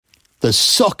The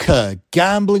Soccer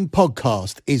Gambling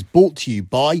Podcast is brought to you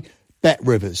by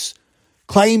BetRivers.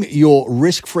 Claim your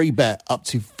risk-free bet up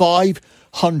to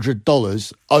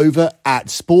 $500 over at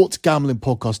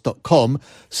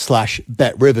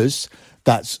sportsgamblingpodcast.com/BetRivers.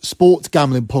 That's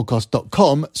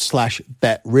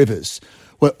sportsgamblingpodcast.com/BetRivers.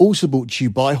 We're also brought to you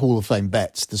by Hall of Fame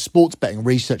Bets, the sports betting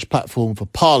research platform for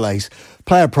parlays,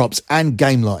 player props and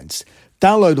game lines.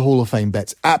 Download the Hall of Fame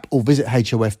Bets app or visit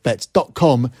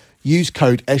hofbets.com. Use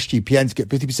code SGPN to get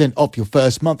 50% off your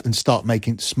first month and start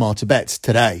making smarter bets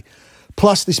today.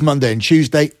 Plus, this Monday and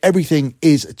Tuesday, everything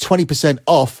is 20%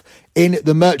 off in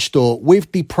the merch store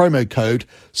with the promo code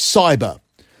CYBER.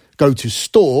 Go to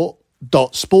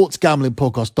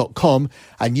store.sportsgamblingpodcast.com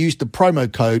and use the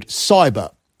promo code CYBER.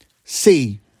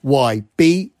 CYBER.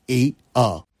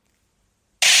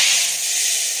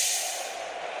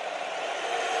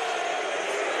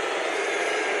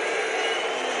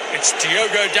 It's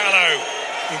Diogo Dalot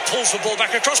who pulls the ball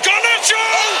back across. Garnacho!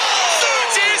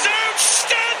 That is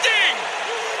outstanding!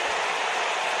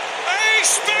 A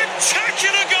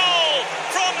spectacular goal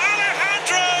from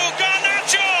Alejandro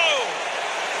Garnacho!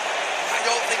 I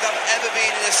don't think I've ever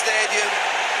been in a stadium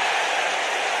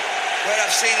where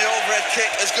I've seen an overhead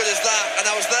kick as good as that, and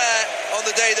I was there on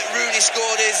the day that Rooney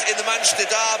scored his in the Manchester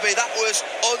derby. That was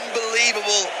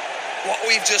unbelievable what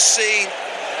we've just seen.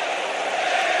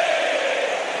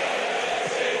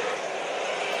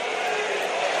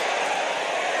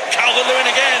 Calvert-Lewin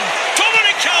again,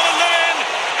 Dominic Calvert-Lewin,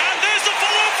 and there's the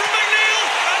follow-up from McNeil,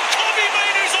 and Kobbie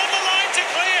Mainoo's on the line to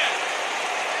clear.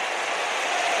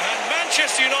 And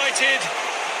Manchester United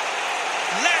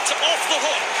let off the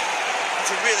hook.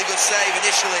 It's a really good save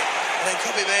initially, and then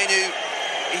Kobbie Mainoo,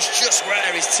 he's just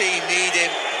where his team need him.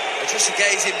 And just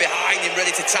gazing behind him,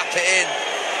 ready to tap it in.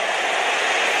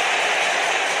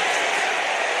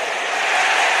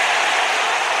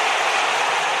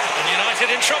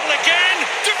 In trouble again,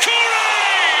 Doucouré!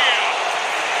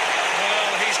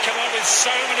 Well, he's come up with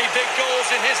so many big goals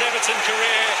in his Everton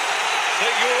career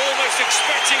that you're almost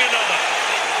expecting another.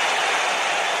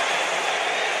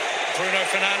 Bruno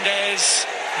Fernandes,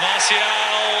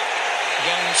 Martial,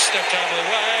 Young stepped out of the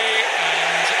way,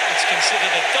 and it's considered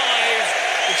a dive,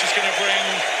 which is going to bring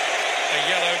a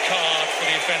yellow card for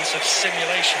the offence of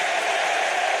simulation.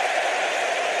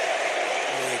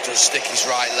 He does stick his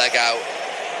right leg out.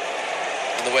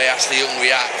 And the way Ashley Young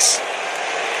reacts,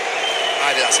 I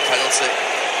think that's a penalty.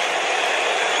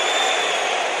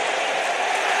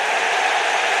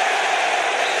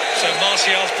 So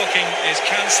Martial's booking is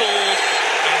cancelled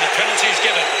and the penalty is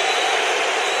given.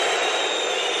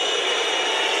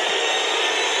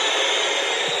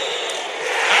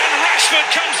 And Rashford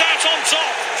comes out on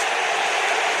top.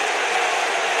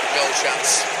 No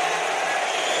chance.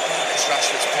 Marcus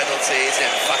Rashford's penalty is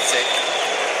emphatic.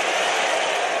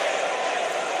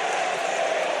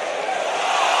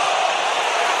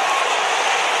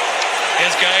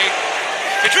 Here's Gay.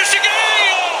 Idrissa Gay!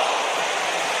 Oh!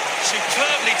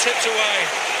 Superbly tipped away.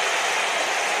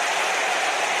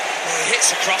 Well, he hits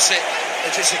across it.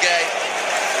 Idrissa Gay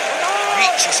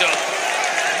reaches up.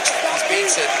 He's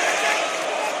beaten.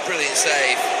 Brilliant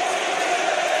save.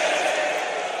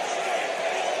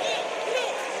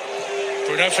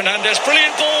 Bruno Fernandes,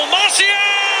 brilliant ball. Martial!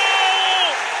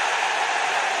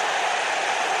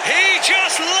 He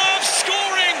just loves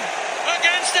scoring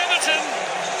against Everton.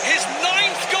 His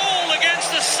 9th goal against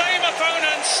the same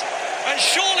opponents, and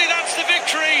surely that's the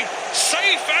victory,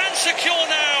 safe and secure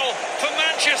now for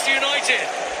Manchester United.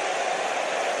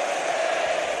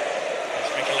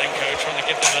 There's Mikalenko trying to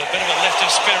give them a bit of a lift of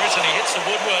spirit, and he hits the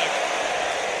woodwork.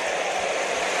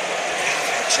 They have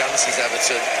had chances,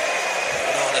 Everton.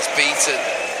 No one has beaten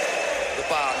the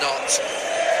bar not.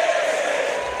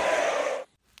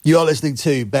 You are listening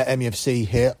to BetMUFC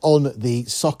here on the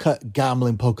Soccer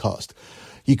Gambling Podcast.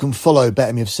 You can follow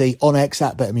BetMUFC on X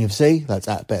at BetMUFC. That's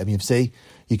at BetMUFC.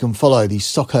 You can follow the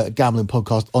Soccer Gambling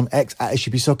Podcast on X at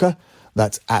SGP Soccer.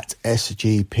 That's at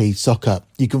SGP Soccer.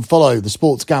 You can follow the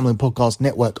Sports Gambling Podcast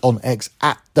Network on X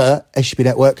at the SGP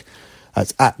Network.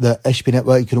 That's at the SGP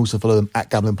Network. You can also follow them at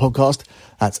Gambling Podcast.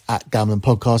 That's at Gambling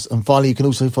Podcast. And finally, you can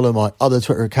also follow my other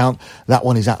Twitter account. That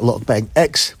one is at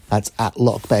LockBettingX. That's at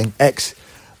LockBettingX.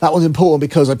 That one's important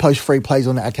because I post free plays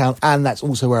on that account, and that's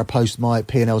also where I post my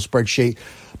P&L spreadsheet.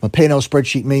 My P&L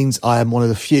spreadsheet means I am one of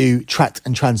the few tracked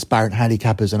and transparent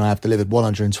handicappers, and I have delivered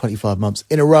 125 months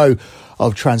in a row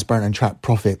of transparent and tracked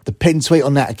profit. The pin tweet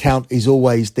on that account is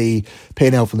always the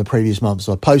P&L from the previous month.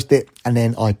 So I post it and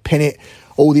then I pin it.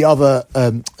 All the other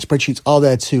spreadsheets are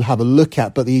there to have a look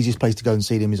at, but the easiest place to go and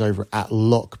see them is over at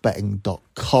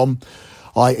lockbetting.com.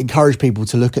 I encourage people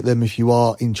to look at them if you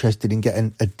are interested in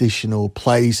getting additional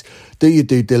plays. Do your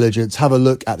due diligence, have a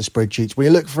look at the spreadsheets. When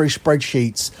you look through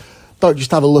spreadsheets, don't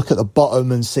just have a look at the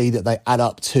bottom and see that they add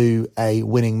up to a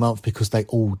winning month, because they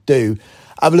all do.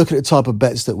 Have a look at the type of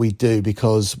bets that we do,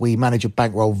 because we manage a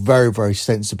bankroll very, very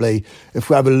sensibly. If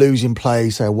we have a losing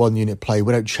play, say a 1-unit play,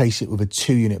 we don't chase it with a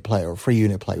 2-unit play or a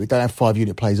 3-unit play. We don't have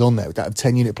 5-unit plays on there. We don't have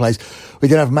 10-unit plays. We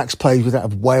don't have max plays. We don't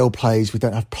have whale plays. We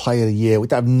don't have play of the year. We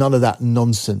don't have none of that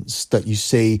nonsense that you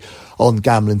see on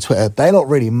gambling Twitter. They're not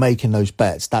really making those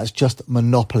bets. That's just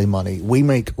monopoly money. We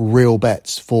make real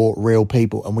bets for real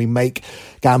people, and we make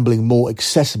gambling more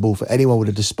accessible for anyone with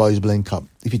a disposable income.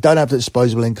 If you don't have the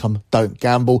disposable income, don't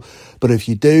gamble. But if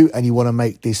you do, and you want to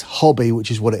make this hobby, which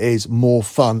is what it is, more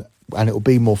fun, and it will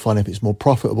be more fun if it's more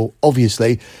profitable,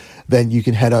 obviously, then you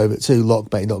can head over to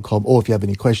lockbetting.com. Or if you have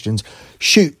any questions,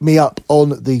 shoot me up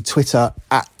on the Twitter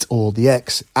or the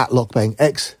X at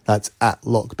lockbettingx. That's at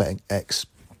lockbettingx.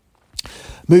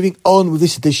 Moving on with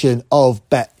this edition of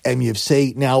Bet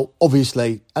MUFC. Now,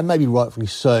 obviously, and maybe rightfully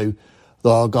so,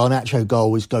 the Garnacho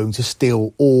goal is going to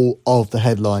steal all of the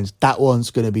headlines. That one's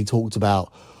going to be talked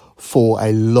about for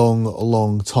a long,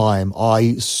 long time.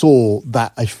 I saw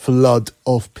that a flood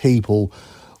of people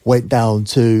went down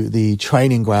to the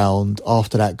training ground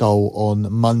after that goal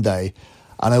on Monday.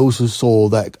 And I also saw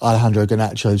that Alejandro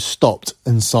Garnacho stopped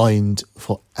and signed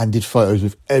and did photos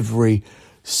with every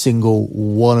single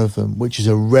one of them, which is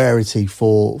a rarity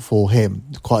for him.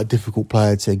 Quite a difficult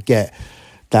player to get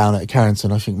down at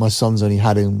Carrington. I think my son's only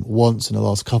had him once in the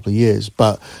last couple of years,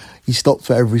 but he stopped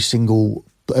for every single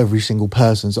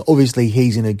person. So obviously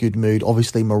he's in a good mood.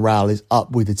 Obviously morale is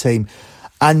up with the team,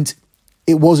 and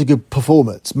it was a good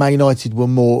performance. Man United were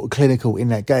more clinical in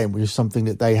that game, which is something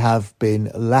that they have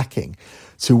been lacking.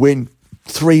 To win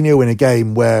 3-0 in a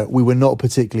game where we were not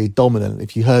particularly dominant.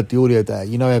 If you heard the audio there,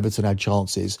 you know Everton had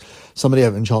chances. Some of the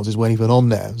Everton chances weren't even on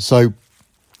there. So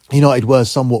United were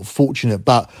somewhat fortunate,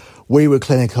 but we were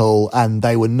clinical and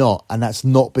they were not. And that's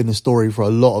not been the story for a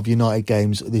lot of United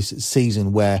games this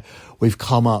season, where we've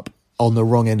come up on the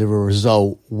wrong end of a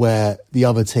result, where the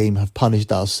other team have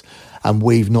punished us and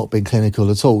we've not been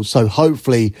clinical at all. So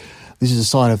hopefully this is a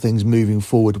sign of things moving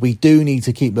forward. We do need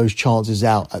to keep those chances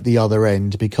out at the other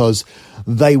end, because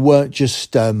they weren't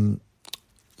just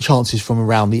chances from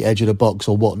around the edge of the box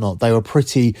or whatnot. They were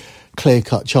pretty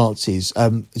clear-cut chances.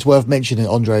 It's worth mentioning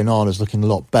Andre Onana's looking a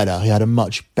lot better. He had a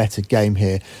much better game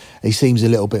here. He seems a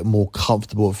little bit more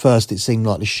comfortable. At first, it seemed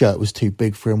like the shirt was too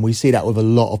big for him. We see that with a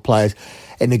lot of players.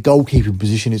 In the goalkeeping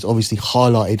position, it's obviously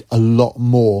highlighted a lot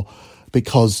more,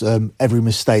 because every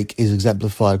mistake is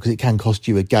exemplified, because it can cost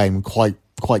you a game quite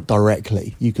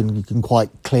directly. You can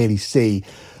quite clearly see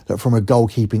that from a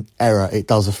goalkeeping error, it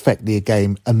does affect the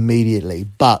game immediately.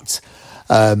 But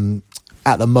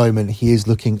at the moment, he is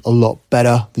looking a lot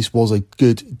better. This was a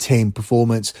good team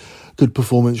performance. Good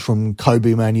performance from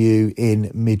Kobe Manu in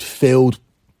midfield.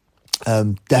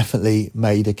 Definitely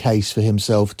made a case for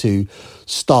himself to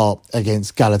start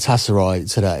against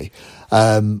Galatasaray today.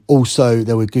 Also,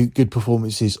 there were good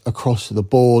performances across the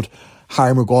board.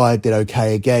 Harry Maguire did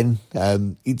okay again.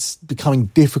 It's becoming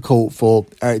difficult for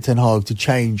Erik ten Hag to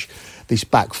change this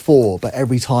back four, but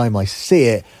every time I see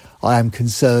it, I am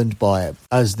concerned by it,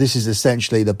 as this is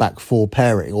essentially the back four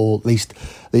pairing, or at least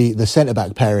the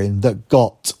centre-back pairing that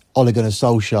got Ole Gunnar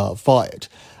Solskjaer fired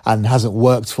and hasn't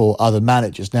worked for other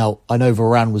managers. Now, I know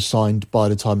Varane was signed by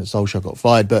the time that Solskjaer got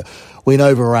fired, but we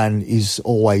know Varane is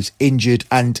always injured,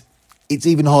 and it's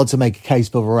even hard to make a case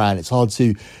for Varane. It's hard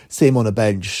to see him on a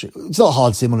bench. It's not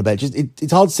hard to see him on a bench.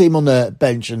 It's hard to see him on the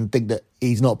bench and think that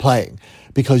he's not playing,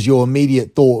 because your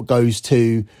immediate thought goes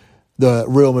to the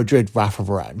Real Madrid Rafa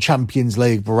Varane, Champions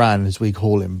League Varane, as we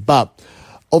call him. But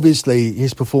obviously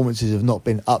his performances have not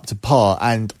been up to par,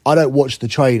 and I don't watch the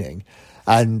training,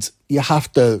 and you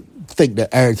have to think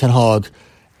that Erik ten Hag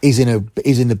is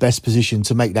in the best position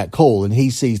to make that call, and he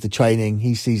sees the training,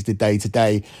 he sees the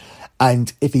day-to-day.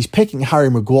 And if he's picking Harry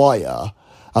Maguire,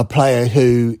 a player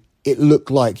who it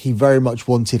looked like he very much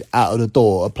wanted out of the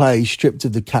door, a player he stripped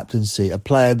of the captaincy, a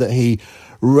player that he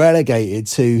relegated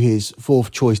to his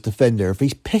fourth choice defender, if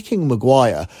he's picking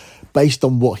Maguire based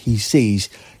on what he sees,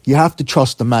 you have to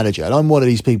trust the manager. And I'm one of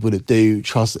these people that do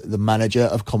trust the manager.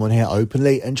 I've come on here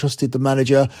openly and trusted the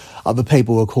manager. Other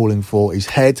people are calling for his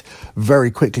head,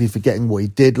 very quickly forgetting what he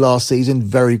did last season,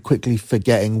 very quickly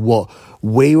forgetting what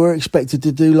we were expected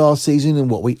to do last season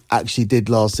and what we actually did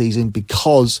last season,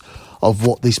 because of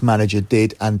what this manager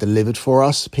did and delivered for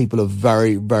us. People are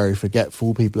very, very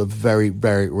forgetful. People are very,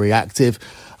 very reactive.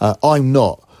 I'm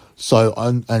not. So,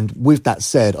 and with that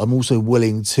said, I'm also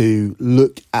willing to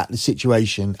look at the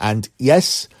situation. And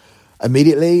yes,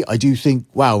 immediately, I do think,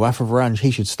 wow, Rafa Varane,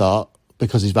 he should start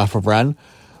because he's Rafa Varane.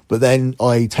 But then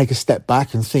I take a step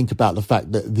back and think about the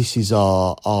fact that this is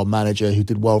our manager who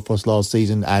did well for us last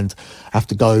season, and have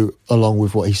to go along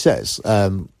with what he says. I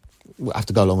have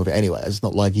to go along with it anyway. It's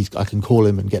not like I can call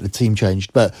him and get the team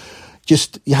changed, but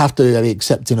just you have to be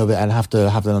accepting of it and have to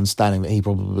have an understanding that he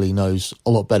probably knows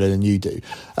a lot better than you do.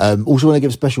 Also want to give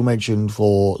a special mention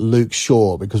for Luke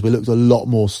Shaw, because we looked a lot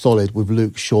more solid with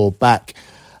Luke Shaw back.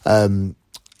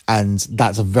 And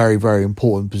that's a very, very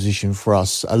important position for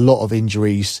us. A lot of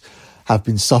injuries have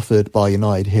been suffered by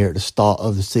United here at the start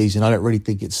of the season. I don't really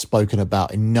think it's spoken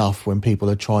about enough when people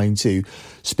are trying to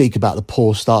speak about the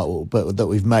poor start that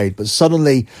we've made. But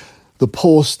suddenly, the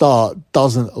poor start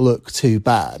doesn't look too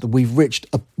bad. We've reached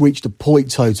a point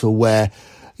total where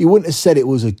you wouldn't have said it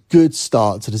was a good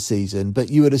start to the season, but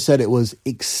you would have said it was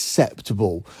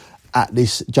acceptable at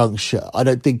this juncture. I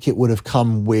don't think it would have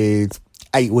come with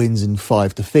 8 wins and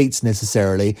 5 defeats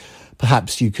necessarily.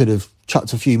 Perhaps you could have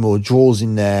chucked a few more draws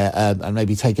in there and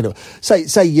maybe taken it.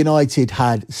 Say United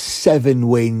had 7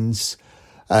 wins,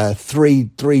 3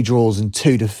 draws and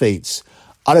 2 defeats.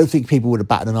 I don't think people would have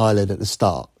batted an eyelid at the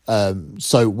start.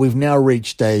 So we've now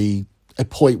reached a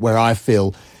point where I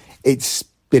feel it's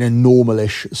been a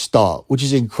normalish start, which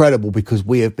is incredible because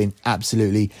we have been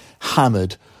absolutely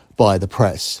hammered by the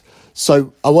press.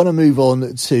 So I want to move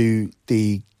on to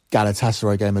the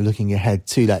Galatasaray game and looking ahead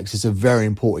to that, because it's a very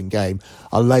important game.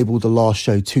 I labelled the last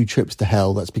show 2 trips to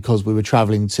hell. That's because we were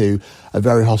travelling to a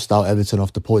very hostile Everton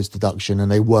off the points deduction,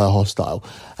 and they were hostile.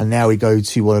 And now we go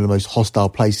to one of the most hostile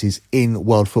places in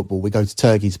world football. We go to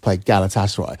Turkey to play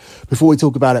Galatasaray. Before we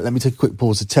talk about it, let me take a quick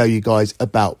pause to tell you guys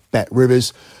about Bet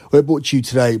Rivers. We're brought to you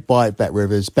today by Bet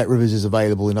Rivers. Bet Rivers is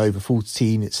available in over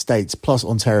 14 states plus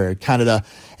Ontario, Canada.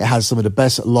 It has some of the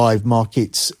best live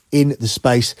markets in the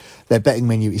space. Their betting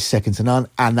menu is second to none,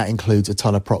 and that includes a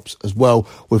ton of props as well,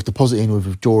 with depositing and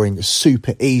withdrawing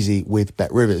super easy with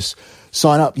Bet Rivers.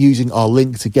 Sign up using our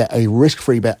link to get a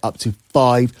risk-free bet up to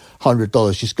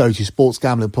 $500. Just go to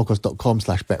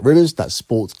sportsgamblingpodcast.com/betrivers. That's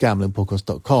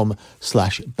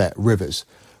sportsgamblingpodcast.com/betrivers.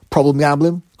 Problem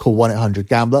gambling? Call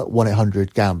 1-800-GAMBLER,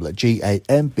 1-800-GAMBLER,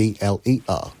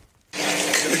 GAMBLER.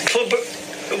 The club,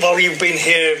 while you've been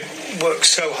here, worked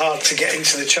so hard to get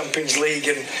into the Champions League,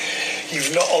 and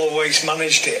you've not always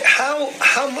managed it. How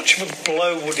much of a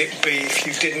blow would it be if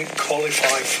you didn't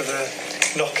qualify for the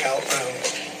knockout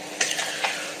round?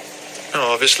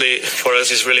 No, obviously for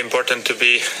us it's really important to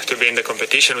be in the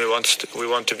competition. We want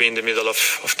to be in the middle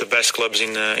of the best clubs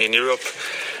in Europe.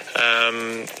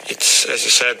 It's, as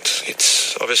you said,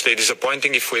 it's obviously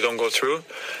disappointing if we don't go through.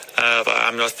 But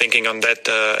I'm not thinking on that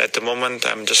at the moment.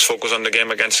 I'm just focused on the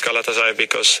game against Galatasaray,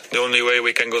 because the only way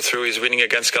we can go through is winning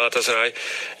against Galatasaray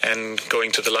and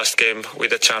going to the last game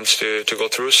with a chance to go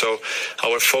through. So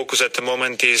our focus at the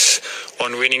moment is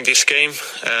on winning this game,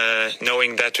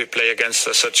 knowing that we play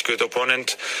against such good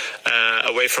opponent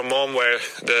away from home, where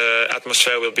the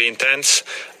atmosphere will be intense.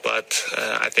 But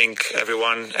I think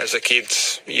everyone, as a kid,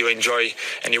 you enjoy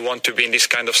and you want to be in these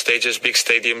kind of stages, big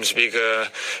stadiums, big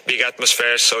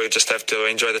atmospheres. So you just have to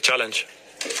enjoy the challenge.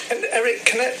 And Eric,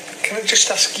 can I just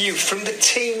ask you, from the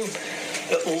team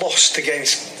that lost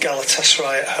against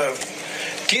Galatasaray at home,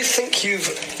 do you think you've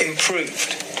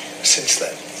improved since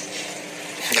then?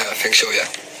 Yeah, I think so. Yeah,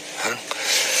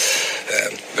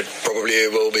 but probably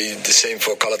it will be the same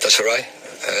for Galatasaray.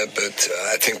 But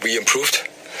I think we improved.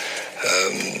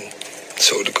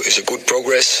 So it's a good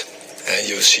progress, and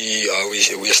you see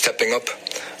we are stepping up.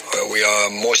 We are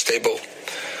more stable.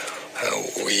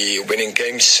 We winning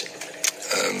games.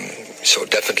 So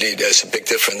definitely there's a big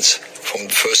difference from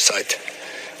the first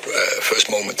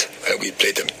moment we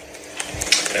played them.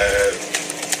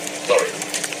 Laurie.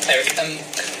 Eric,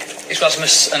 is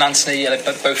Rasmus and Anthony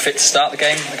both fit to start the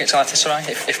game against Galatasaray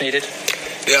if needed?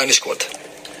 They are in the squad.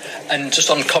 And just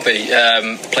on Kobe,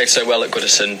 played so well at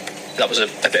Goodison. That was a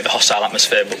bit of a hostile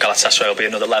atmosphere, but Galatasaray will be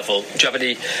another level. Do you have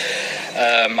any,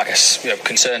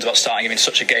 concerns about starting him in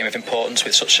such a game of importance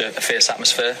with such a fierce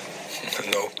atmosphere?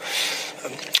 No,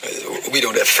 we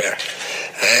don't have fair.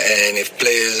 And if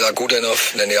players are good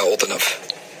enough, then they are old enough.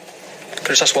 Could I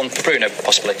just ask one for Bruno,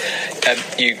 possibly?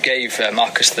 You gave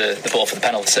Marcus the ball for the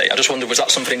penalty. I just wondered, was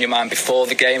that something in your mind before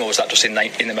the game, or was that just in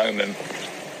the moment?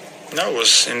 No, it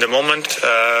was in the moment.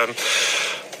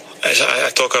 I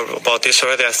talked about this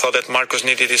already. I thought that Marcus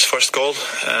needed his first goal.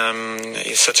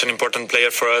 He's such an important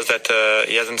player for us that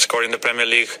he hasn't scored in the Premier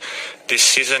League this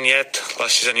season yet.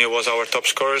 Last season he was our top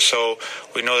scorer, so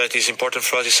we know that he's important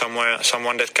for us. He's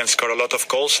someone that can score a lot of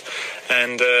goals.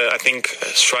 And I think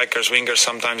strikers, wingers,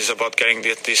 sometimes it's about getting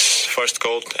this first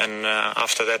goal, and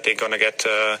after that they're going to get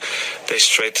they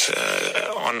straight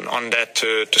on that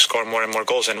to score more and more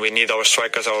goals. And we need our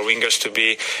strikers, our wingers to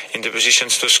be in the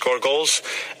positions to score goals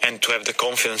and to have the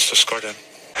confidence to score them.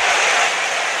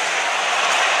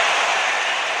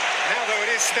 Now though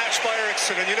it is snatched by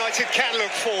Eriksson, and United can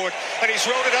look forward, and he's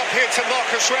rolled it up here to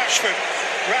Marcus Rashford.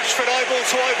 Rashford eyeball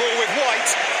to eyeball with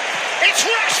White. It's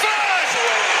Rashford!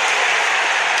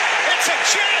 It's a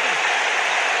gem!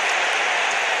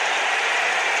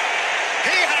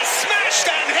 He has smashed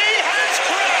and he has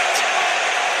cracked!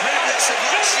 Remnants of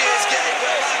last year's game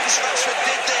where Marcus Rashford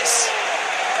did this.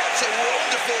 It's a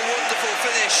wonderful, wonderful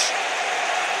finish.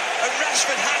 And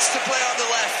Rashford has to play on the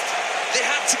left. They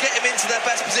had to get him into their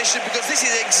best position because this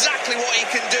is exactly what he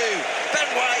can do. Ben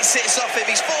White sits off him.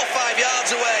 He's 4 or 5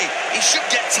 yards away. He should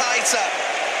get tighter.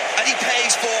 And he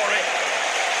pays for it.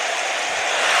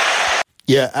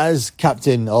 Yeah, as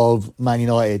captain of Man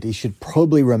United, he should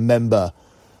probably remember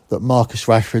that Marcus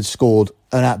Rashford scored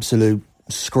an absolute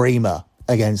screamer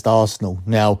against Arsenal.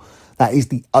 Now, that is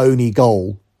the only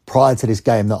goal prior to this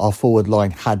game that our forward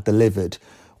line had delivered.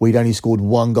 We'd only scored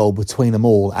one goal between them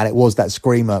all, and it was that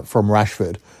screamer from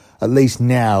Rashford. At least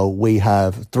now we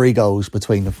have 3 goals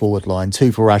between the forward line,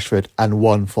 2 for Rashford and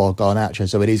 1 for Garnacho,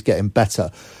 so it is getting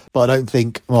better. But I don't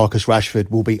think Marcus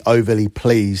Rashford will be overly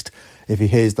pleased if he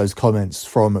hears those comments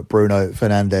from Bruno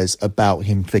Fernandes about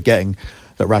him forgetting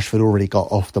that Rashford already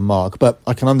got off the mark. But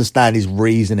I can understand his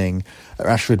reasoning that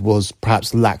Rashford was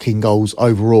perhaps lacking goals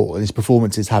overall and his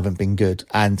performances haven't been good,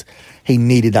 and he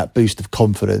needed that boost of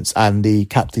confidence, and the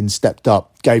captain stepped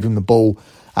up, gave him the ball,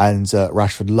 and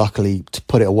Rashford luckily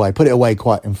put it away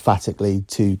quite emphatically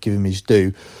to give him his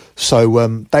due. So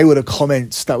they were the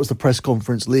comments. That was the press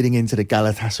conference leading into the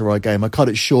Galatasaray game. I cut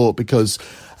it short because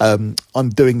I'm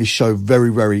doing this show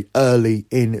very, very early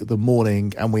in the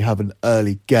morning and we have an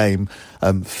early game.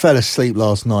 Fell asleep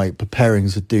last night preparing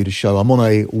to do the show. I'm on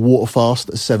a water fast,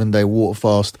 a 7-day water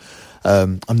fast.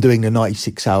 I'm doing the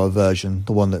 96-hour version,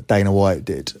 the one that Dana White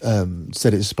did.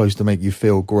 Said it's supposed to make you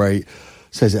feel great.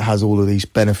 Says it has all of these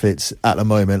benefits. At the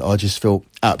moment, I just feel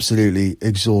absolutely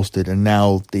exhausted, and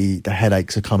now the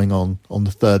headaches are coming on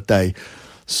the 3rd day.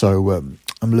 So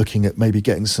I'm looking at maybe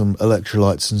getting some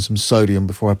electrolytes and some sodium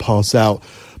before I pass out.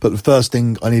 But the first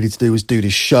thing I needed to do was do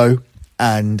this show,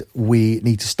 and we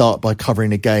need to start by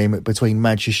covering a game between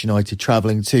Manchester United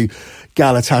travelling to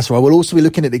Galatasaray. We'll also be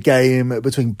looking at the game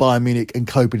between Bayern Munich and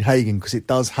Copenhagen because it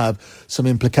does have some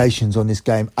implications on this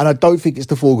game. And I don't think it's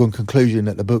the foregone conclusion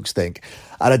that the books think.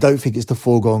 And I don't think it's the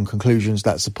foregone conclusions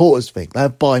that supporters think. They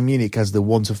have Bayern Munich as the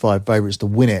 1-5 favourites to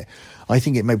win it. I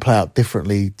think it may play out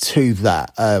differently to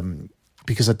that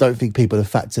because I don't think people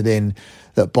have factored in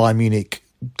that Bayern Munich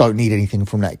don't need anything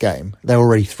from that game. They're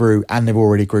already through and they're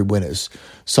already group winners.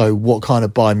 So what kind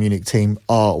of Bayern Munich team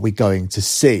are we going to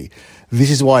see?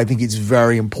 This is why I think it's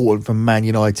very important for Man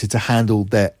United to handle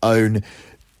their own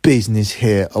business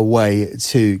here away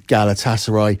to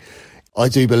Galatasaray. I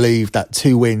do believe that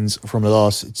 2 wins from the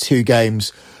last 2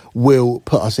 games will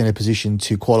put us in a position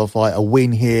to qualify. A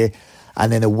win here and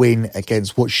then a win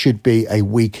against what should be a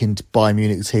weakened Bayern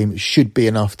Munich team should be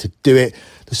enough to do it,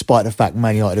 despite the fact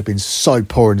Man United have been so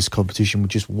poor in this competition with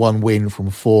just 1 win from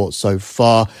 4 so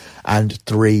far and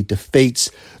 3 defeats.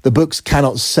 The books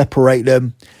cannot separate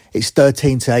them. It's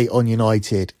 13-8 on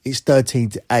United. It's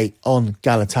 13-8 on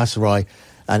Galatasaray.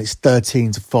 And it's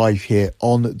 13-5 here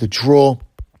on the draw.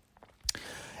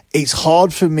 It's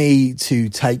hard for me to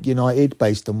take United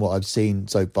based on what I've seen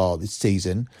so far this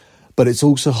season. But it's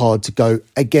also hard to go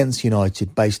against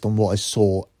United based on what I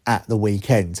saw at the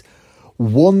weekend.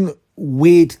 One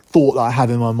weird thought that I have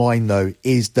in my mind, though,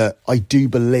 is that I do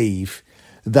believe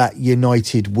that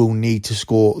United will need to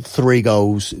score 3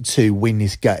 goals to win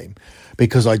this game,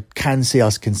 because I can see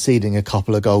us conceding a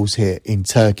couple of goals here in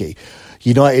Turkey.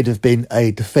 United have been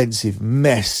a defensive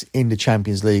mess in the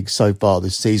Champions League so far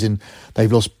this season.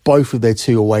 They've lost both of their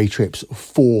 2 away trips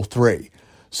 4-3.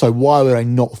 So why would I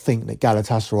not think that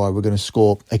Galatasaray were going to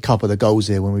score a couple of the goals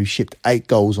here when we've shipped 8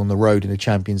 goals on the road in the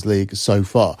Champions League so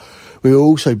far? We were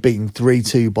also beaten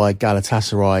 3-2 by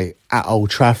Galatasaray at Old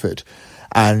Trafford,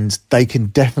 and they can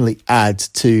definitely add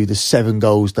to the 7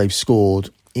 goals they've scored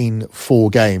in 4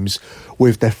 games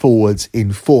with their forwards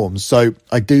in form. So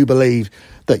I do believe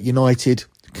that United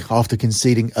after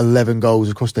conceding 11 goals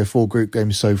across their 4 group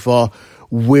games so far,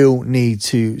 will need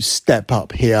to step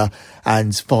up here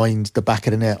and find the back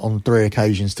of the net on 3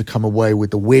 occasions to come away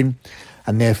with the win.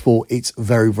 And therefore, it's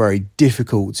very, very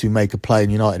difficult to make a play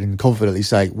in United and confidently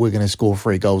say, we're going to score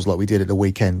 3 goals like we did at the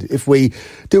weekend. If we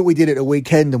do what we did at the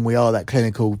weekend and we are that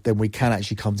clinical, then we can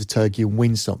actually come to Turkey and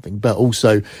win something. But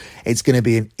also, it's going to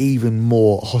be an even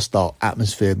more hostile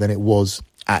atmosphere than it was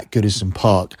at Goodison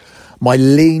Park. My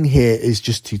lean here is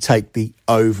just to take the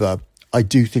over. I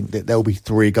do think that there'll be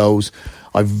 3 goals.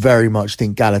 I very much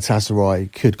think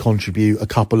Galatasaray could contribute a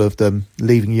couple of them,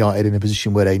 leaving United in a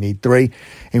position where they need 3.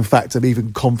 In fact, I'm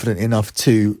even confident enough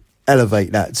to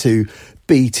elevate that to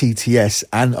BTTS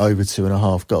and over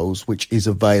 2.5 goals, which is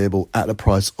available at the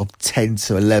price of 10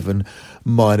 to 11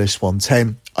 minus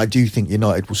 110. I do think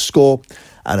United will score,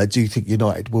 and I do think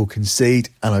United will concede,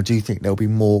 and I do think there'll be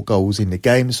more goals in the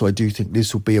game. So I do think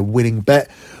this will be a winning bet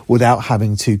without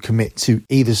having to commit to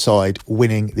either side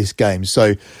winning this game.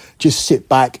 So just sit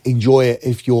back, enjoy it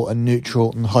if you're a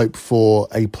neutral, and hope for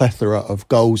a plethora of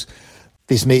goals.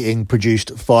 This meeting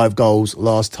produced 5 goals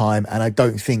last time, and I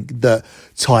don't think that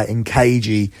tight and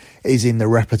cagey is in the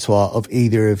repertoire of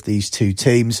either of these 2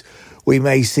 teams. We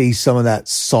may see some of that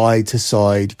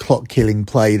side-to-side clock-killing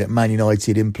play that Man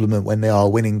United implement when they are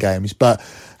winning games, but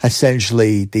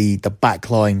essentially the back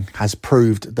line has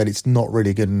proved that it's not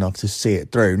really good enough to see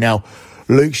it through. Now,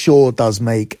 Luke Shaw does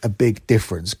make a big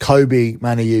difference. Kobe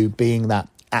Manu being that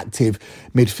active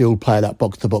midfield player, that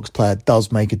box-to-box player,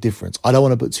 does make a difference. I don't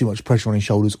want to put too much pressure on his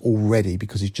shoulders already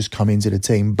because he's just come into the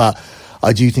team, but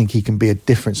I do think he can be a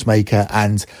difference maker,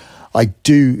 and I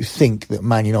do think that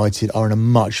Man United are in a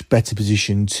much better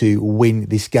position to win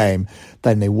this game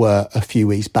than they were a few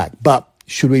weeks back. But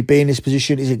should we be in this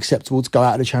position? Is it acceptable to go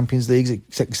out of the Champions League? Is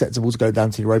it acceptable to go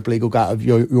down to the Europa League or go out of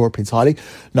Europe entirely?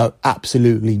 No,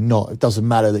 absolutely not. It doesn't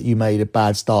matter that you made a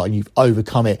bad start and you've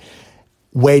overcome it.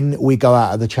 When we go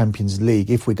out of the Champions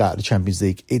League, if we go out of the Champions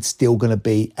League, it's still going to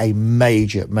be a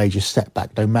major, major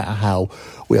setback, no matter how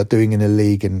we are doing in the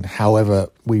league and however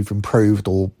we've improved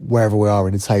or wherever we are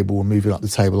in the table or moving up the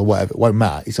table or whatever. It won't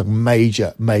matter. It's a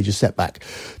major, major setback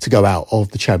to go out of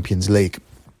the Champions League.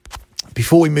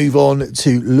 Before we move on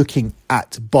to looking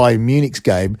at Bayern Munich's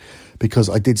game, because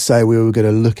I did say we were going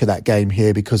to look at that game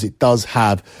here because it does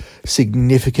have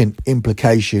significant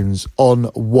implications on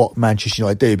what Manchester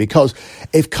United do. Because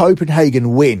if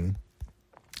Copenhagen win,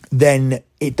 then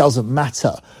it doesn't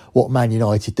matter what Man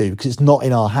United do because it's not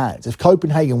in our hands. If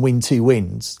Copenhagen get 2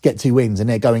 wins, and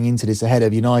they're going into this ahead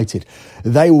of United,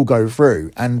 they will go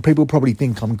through. And people probably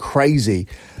think I'm crazy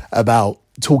about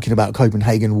talking about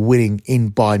Copenhagen winning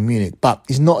in Bayern Munich, but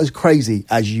it's not as crazy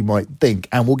as you might think,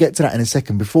 and we'll get to that in a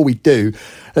second. Before we do,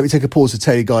 let me take a pause to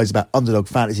tell you guys about Underdog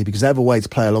Fantasy, because they have a way to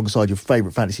play alongside your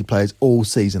favourite fantasy players all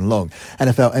season long.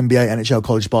 NFL, NBA, NHL,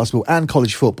 college basketball and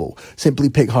college football. Simply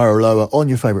pick higher or lower on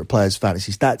your favourite players'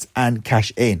 fantasy stats and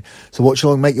cash in. So watch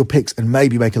along, make your picks and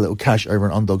maybe make a little cash over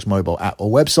on Underdog's mobile app or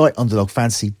website,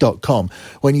 underdogfantasy.com.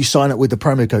 When you sign up with the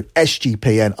promo code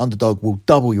SGPN, Underdog will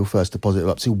double your first deposit of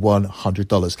up to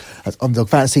 $100. That's Underdog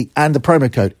Fantasy and the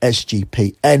promo code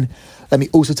SGPN. Let me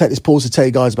also take this pause to tell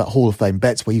you guys about Hall of Fame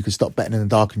Bets, where you can stop betting in the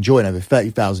dark and join over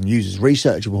 30,000 users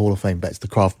researchable Hall of Fame Bets to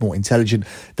craft more intelligent,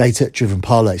 data-driven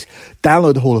parlays.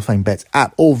 Download the Hall of Fame Bets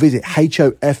app or visit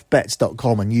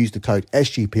hofbets.com and use the code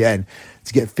SGPN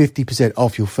to get 50%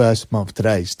 off your first month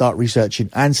today. Start researching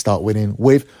and start winning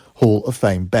with Hall of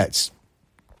Fame Bets.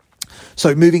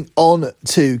 So moving on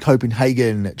to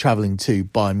Copenhagen, travelling to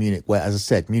Bayern Munich, where, as I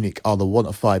said, Munich are the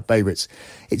 1-5 favourites.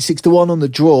 It's 6-1 on the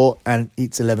draw and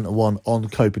it's 11-1 on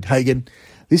Copenhagen.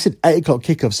 This is an 8 o'clock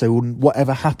kickoff, so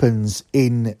whatever happens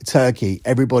in Turkey,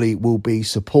 everybody will be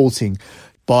supporting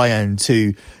Bayern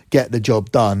to get the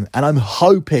job done. And I'm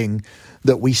hoping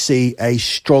that we see a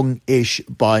strong-ish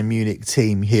Bayern Munich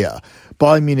team here.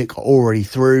 Bayern Munich are already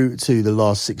through to the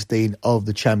last 16 of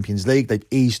the Champions League. They've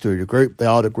eased through the group. They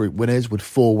are the group winners with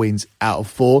 4 wins out of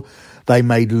 4. They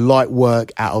made light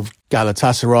work out of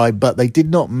Galatasaray, but they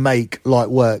did not make light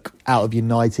work out of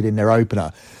United in their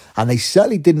opener. And they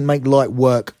certainly didn't make light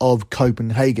work of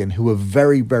Copenhagen, who were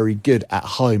very, very good at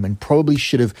home and probably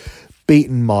should have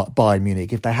beaten Bayern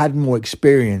Munich. If they had more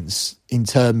experience in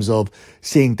terms of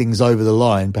seeing things over the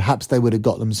line, perhaps they would have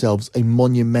got themselves a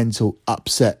monumental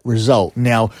upset result.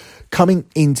 Now, coming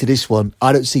into this one,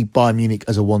 I don't see Bayern Munich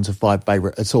as a 1-5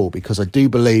 favourite at all, because I do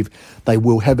believe they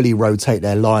will heavily rotate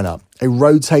their lineup. A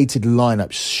rotated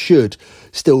lineup should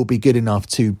still be good enough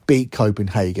to beat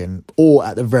Copenhagen, or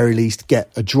at the very least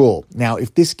get a draw. Now,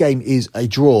 if this game is a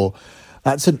draw,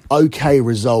 that's an okay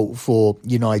result for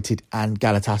United and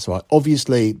Galatasaray.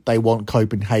 Obviously, they want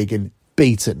Copenhagen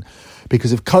beaten.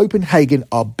 Because if Copenhagen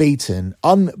are beaten,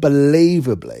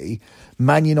 unbelievably,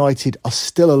 Man United are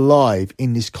still alive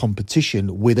in this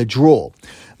competition with a draw.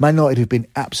 Man United have been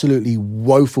absolutely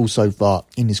woeful so far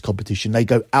in this competition. They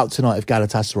go out tonight if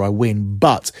Galatasaray win.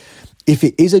 But if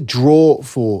it is a draw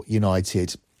for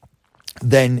United,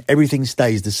 then everything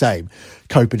stays the same.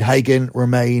 Copenhagen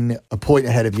remain a point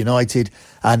ahead of United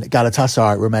and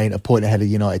Galatasaray remain a point ahead of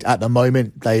United. At the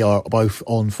moment, they are both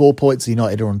on 4 points.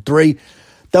 United are on 3.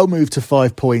 They'll move to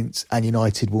 5 points and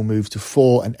United will move to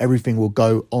 4 and everything will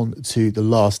go on to the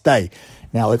last day.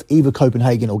 Now, if either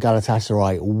Copenhagen or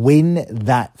Galatasaray win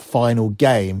that final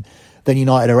game, then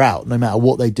United are out, no matter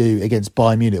what they do against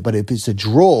Bayern Munich. But if it's a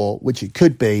draw, which it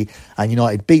could be, and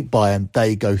United beat Bayern,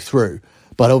 they go through.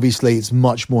 But obviously, it's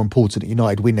much more important that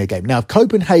United win their game. Now, if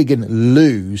Copenhagen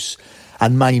lose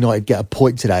and Man United get a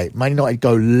point today, Man United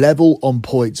go level on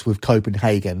points with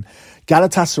Copenhagen.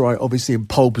 Galatasaray obviously in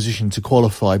pole position to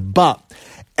qualify, but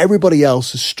everybody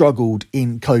else has struggled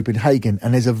in Copenhagen,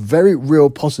 and there's a very real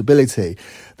possibility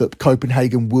that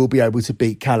Copenhagen will be able to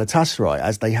beat Galatasaray,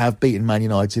 as they have beaten Man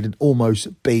United and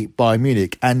almost beat Bayern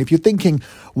Munich. And if you're thinking,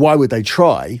 why would they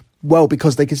try? Well,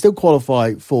 because they can still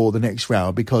qualify for the next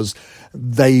round, because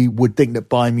they would think that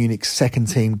Bayern Munich's second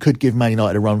team could give Man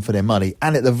United a run for their money.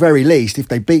 And at the very least, if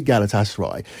they beat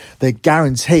Galatasaray, they're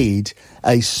guaranteed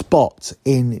a spot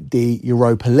in the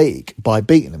Europa League by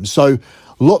beating them. So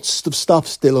lots of stuff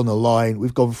still on the line.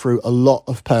 We've gone through a lot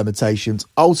of permutations.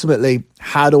 Ultimately,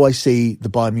 how do I see the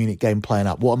Bayern Munich game playing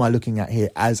out? What am I looking at here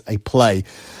as a play?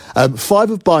 5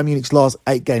 of Bayern Munich's last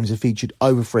 8 games have featured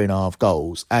over 3.5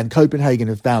 goals, and Copenhagen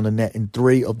have found a net in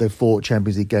 3 of their 4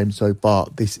 Champions League games so far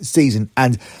this season.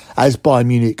 And as Bayern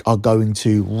Munich are going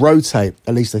to rotate,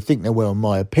 at least I think they will in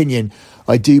my opinion,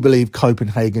 I do believe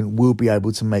Copenhagen will be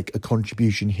able to make a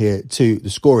contribution here to the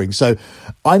scoring. So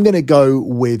I'm going to go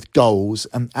with goals,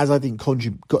 and as I think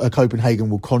Copenhagen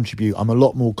will contribute, I'm a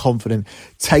lot more confident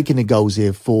taking the goals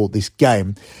here for this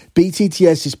game.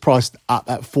 BTTS is priced up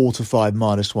at 4-5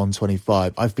 minus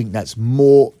 125. I think that's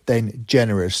more than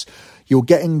generous. You're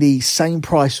getting the same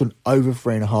price on over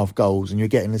 3.5 goals and you're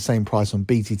getting the same price on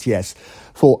BTTS.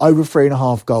 For over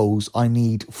 3.5 goals, I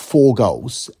need 4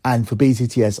 goals. And for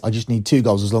BTTS, I just need 2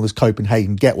 goals as long as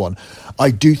Copenhagen get one.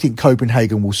 I do think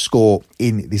Copenhagen will score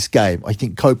in this game. I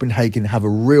think Copenhagen have a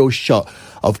real shot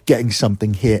of getting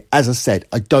something here. As I said,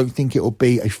 I don't think it will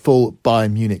be a full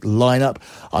Bayern Munich lineup.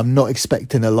 I'm not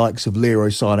expecting the likes of Leroy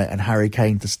Sané and Harry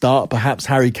Kane to start. Perhaps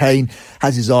Harry Kane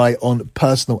has his eye on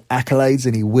personal accolades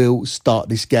and he will start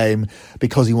this game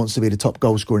because he wants to be the top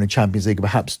goal scorer in the Champions League.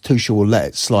 Perhaps Tuchel will let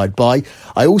it slide by.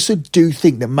 I also do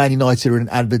think that Man United are in an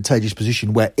advantageous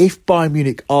position where if Bayern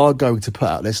Munich are going to put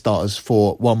out their starters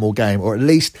for one more game, or at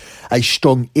least a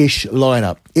strong-ish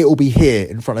lineup, it will be here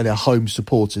in front of their home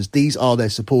supporters. These are their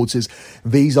supporters.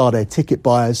 These are their ticket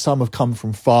buyers. Some have come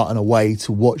from far and away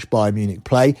to watch Bayern Munich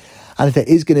play. And if there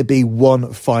is going to be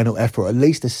one final effort, at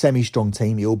least a semi-strong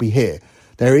team, it will be here.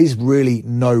 There is really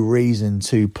no reason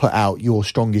to put out your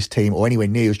strongest team or anywhere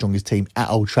near your strongest team at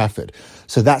Old Trafford.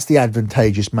 So that's the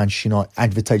advantageous position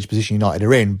United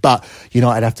are in. But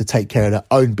United have to take care of their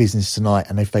own business tonight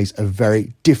and they face a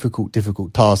very difficult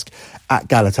task at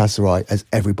Galatasaray, as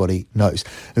everybody knows.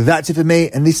 That's it for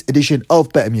me and this edition of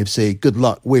BetMUFC. Good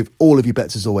luck with all of your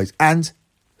bets as always, and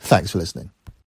thanks for listening.